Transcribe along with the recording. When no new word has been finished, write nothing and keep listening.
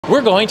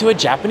We're going to a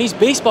Japanese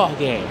baseball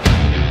game.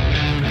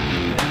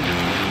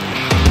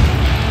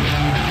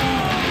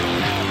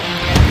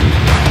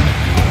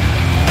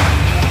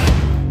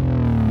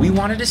 We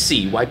wanted to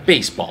see why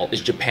baseball is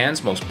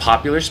Japan's most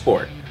popular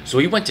sport, so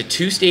we went to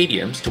two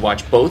stadiums to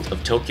watch both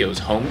of Tokyo's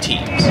home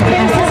teams.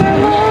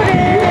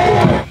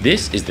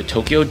 This is the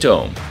Tokyo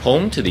Dome,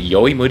 home to the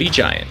Yoimuri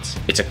Giants.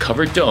 It's a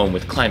covered dome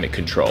with climate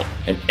control,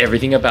 and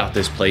everything about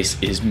this place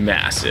is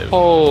massive.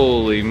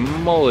 Holy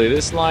moly,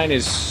 this line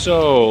is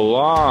so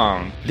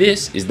long.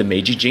 This is the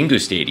Meiji Jingu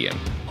Stadium,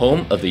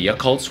 home of the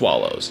Yakult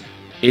Swallows.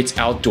 It's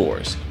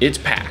outdoors, it's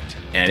packed,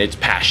 and it's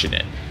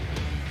passionate.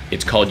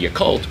 It's called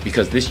Yakult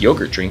because this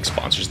yogurt drink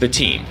sponsors the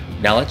team.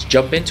 Now let's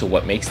jump into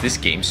what makes this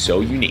game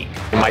so unique.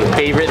 My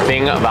favorite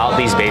thing about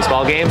these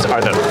baseball games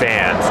are the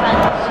fans.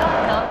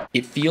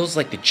 It feels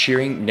like the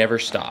cheering never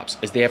stops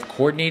as they have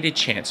coordinated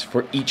chants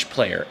for each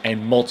player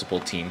and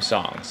multiple team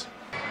songs.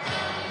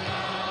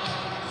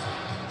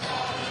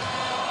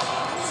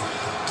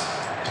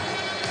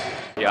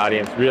 The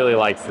audience really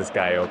likes this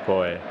guy,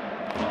 Okoye.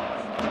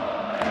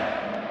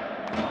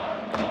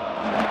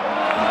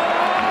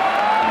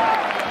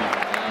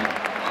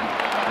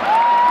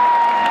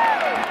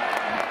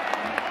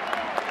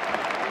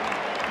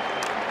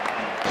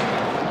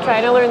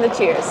 Trying to learn the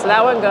cheers. So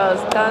that one goes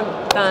dun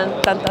dun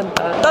dun dun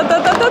dun dun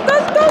dun dun dun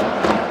dun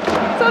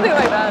dun. Something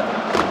like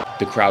that.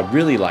 The crowd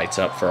really lights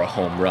up for a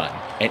home run,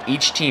 and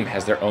each team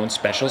has their own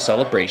special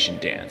celebration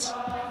dance.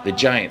 The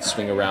Giants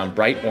swing around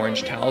bright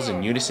orange towels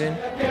in unison,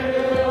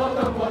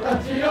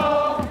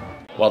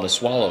 while the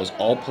Swallows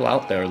all pull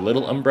out their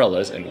little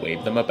umbrellas and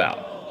wave them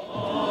about.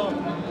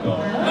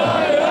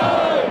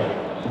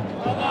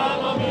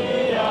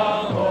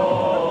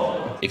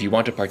 If you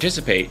want to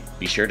participate,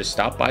 be sure to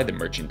stop by the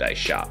merchandise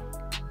shop.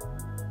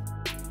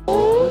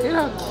 Look at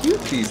how cute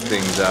these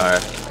things are.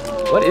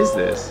 What is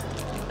this?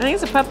 I think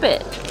it's a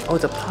puppet. Oh,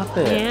 it's a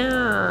puppet.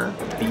 Yeah.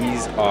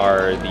 These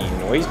are the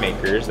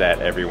noisemakers that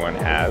everyone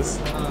has.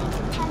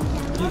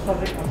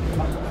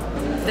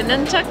 The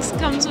nunchucks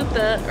comes with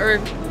the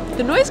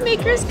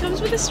noisemakers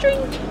comes with a string,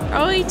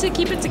 probably to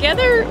keep it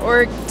together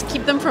or to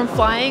keep them from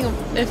flying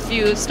if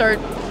you start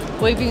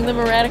waving them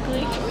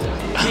erratically.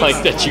 I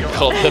like that you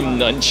called them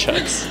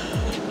nunchucks.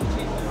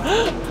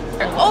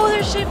 Oh,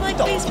 they're shaped like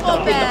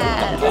baseball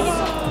bats.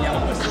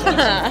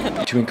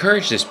 To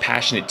encourage this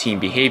passionate team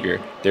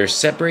behavior, there's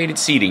separated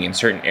seating in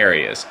certain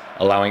areas,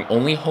 allowing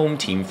only home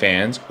team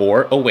fans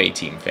or away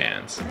team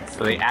fans.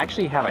 So they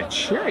actually have a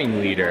cheering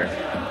leader.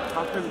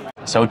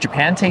 So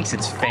Japan takes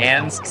its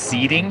fans'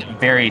 seating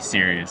very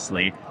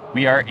seriously.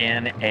 We are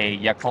in a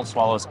Yakult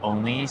Swallows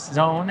only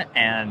zone,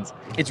 and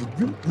it's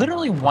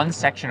literally one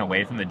section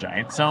away from the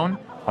Giants zone.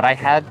 But I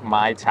had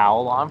my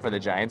towel on for the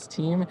Giants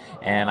team,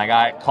 and I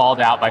got called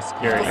out by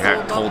security. I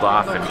got pulled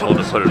off and told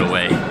to put it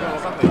away.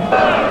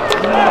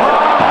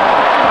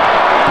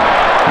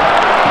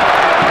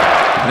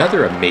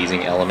 Another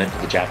amazing element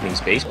of the Japanese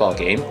baseball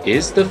game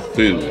is the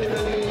food.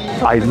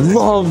 I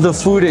love the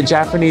food at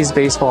Japanese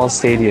baseball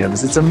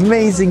stadiums. It's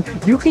amazing.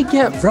 You can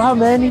get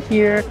ramen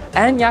here,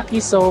 and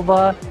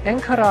yakisoba,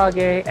 and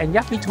karaage, and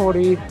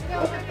yakitori.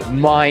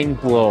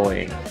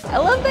 Mind-blowing. I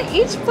love that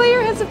each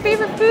player has a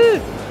favorite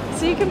food,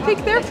 so you can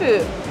pick their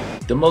food.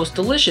 The most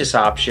delicious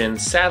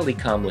options sadly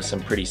come with some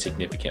pretty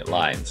significant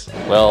lines.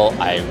 Well,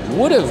 I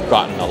would have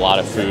gotten a lot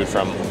of food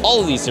from all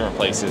of these different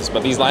places,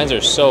 but these lines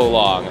are so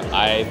long.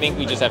 I think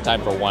we just have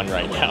time for one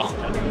right now.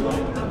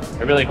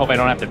 I really hope I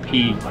don't have to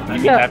pee. I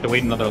think I have to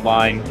wait another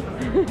line.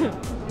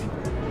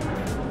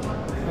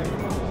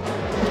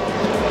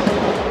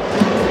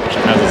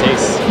 How's it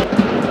taste?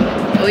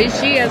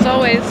 Oishi as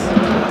always.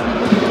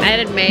 I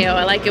added mayo.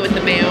 I like it with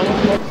the mayo.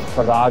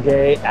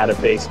 Karaage at a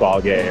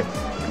baseball game.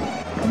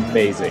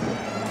 Amazing.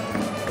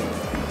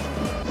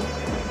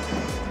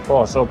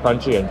 Oh, so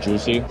crunchy and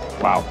juicy.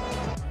 Wow.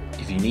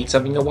 If you need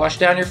something to wash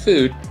down your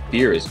food,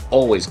 beer is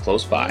always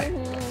close by.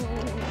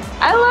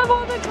 I love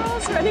all the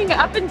girls running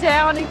up and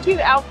down in cute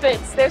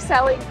outfits. They're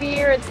selling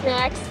beer and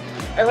snacks.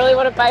 I really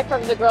want to buy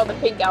from the girl in the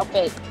pink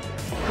outfit.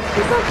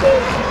 She's so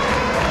cute.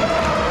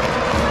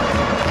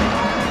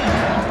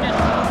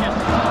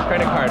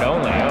 Credit card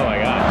only. Oh my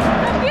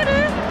god. Get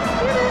it.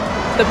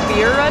 The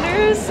beer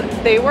runners,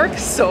 they work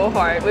so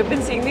hard. We've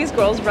been seeing these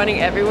girls running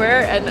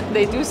everywhere and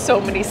they do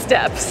so many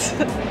steps.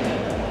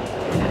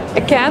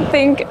 I can't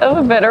think of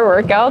a better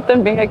workout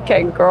than being a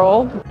keg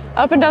girl.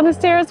 Up and down the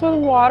stairs with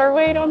water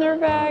weight on their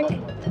back.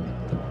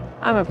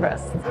 I'm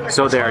impressed.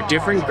 So there are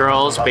different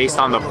girls based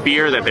on the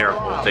beer that they're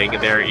holding.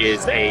 There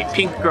is a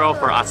pink girl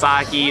for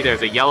Asahi,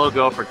 there's a yellow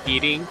girl for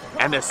Kirin,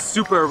 and a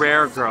super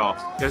rare girl.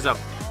 There's a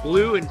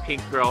blue and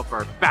pink girl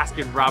for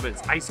Baskin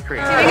Robbins ice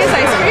cream. Do you think it's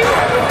ice cream?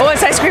 Oh,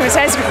 it's ice cream, it's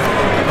ice cream.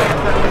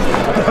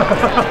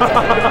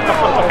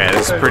 Okay,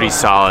 this is pretty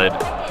solid.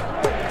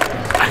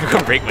 I'm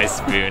gonna break my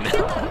spoon.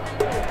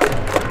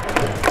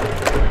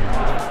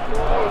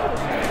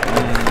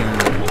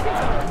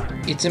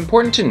 It's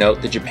important to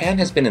note that Japan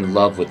has been in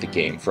love with the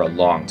game for a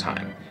long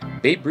time.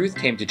 Babe Ruth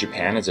came to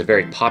Japan as a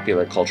very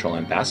popular cultural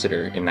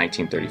ambassador in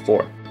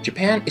 1934.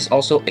 Japan is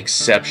also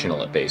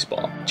exceptional at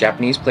baseball.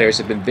 Japanese players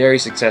have been very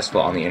successful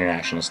on the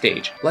international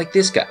stage, like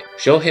this guy,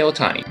 Shohei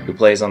Ohtani, who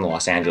plays on the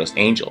Los Angeles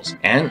Angels,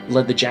 and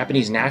led the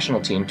Japanese national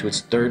team to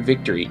its 3rd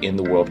victory in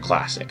the World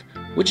Classic,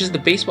 which is the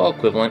baseball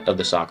equivalent of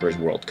the soccer's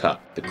World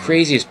Cup. The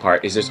craziest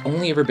part is there's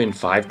only ever been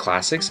 5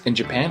 classics, and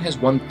Japan has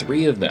won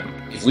 3 of them.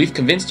 If we've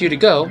convinced you to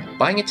go,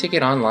 buying a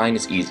ticket online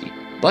is easy.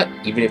 But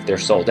even if they're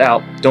sold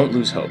out, don't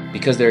lose hope,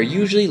 because there are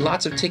usually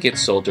lots of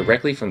tickets sold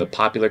directly from the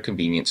popular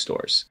convenience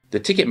stores. The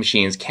ticket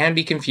machines can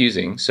be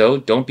confusing, so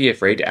don't be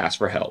afraid to ask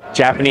for help.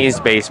 Japanese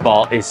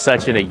baseball is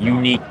such a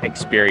unique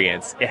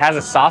experience. It has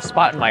a soft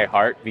spot in my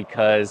heart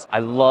because I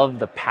love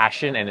the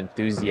passion and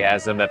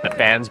enthusiasm that the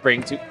fans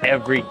bring to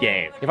every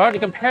game. If I were to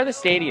compare the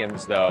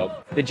stadiums though,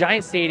 the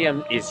Giant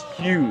Stadium is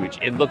huge.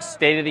 It looks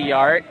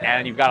state-of-the-art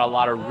and you've got a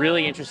lot of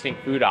really interesting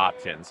food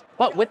options.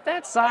 But with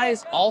that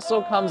size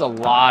also comes a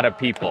lot of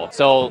people.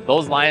 So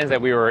those lines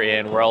that we were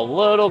in were a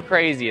little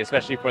crazy,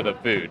 especially for the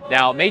food.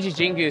 Now, Meiji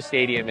Jingu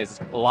Stadium is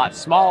a lot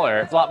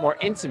smaller, it's a lot more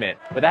intimate,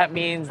 but that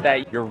means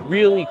that you're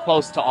really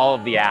close to all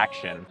of the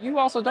action. You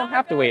also don't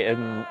have to wait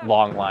in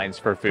long lines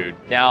for food.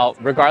 Now,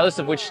 regardless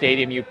of which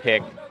stadium you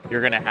pick,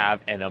 you're gonna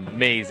have an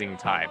amazing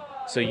time.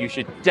 So you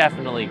should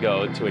definitely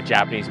go to a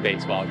Japanese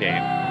baseball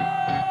game.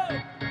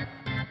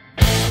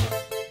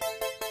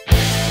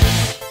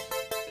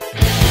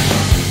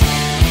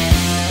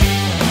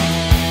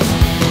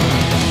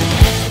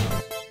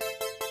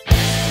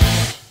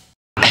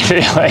 I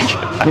feel like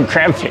I'm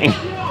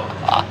cramping.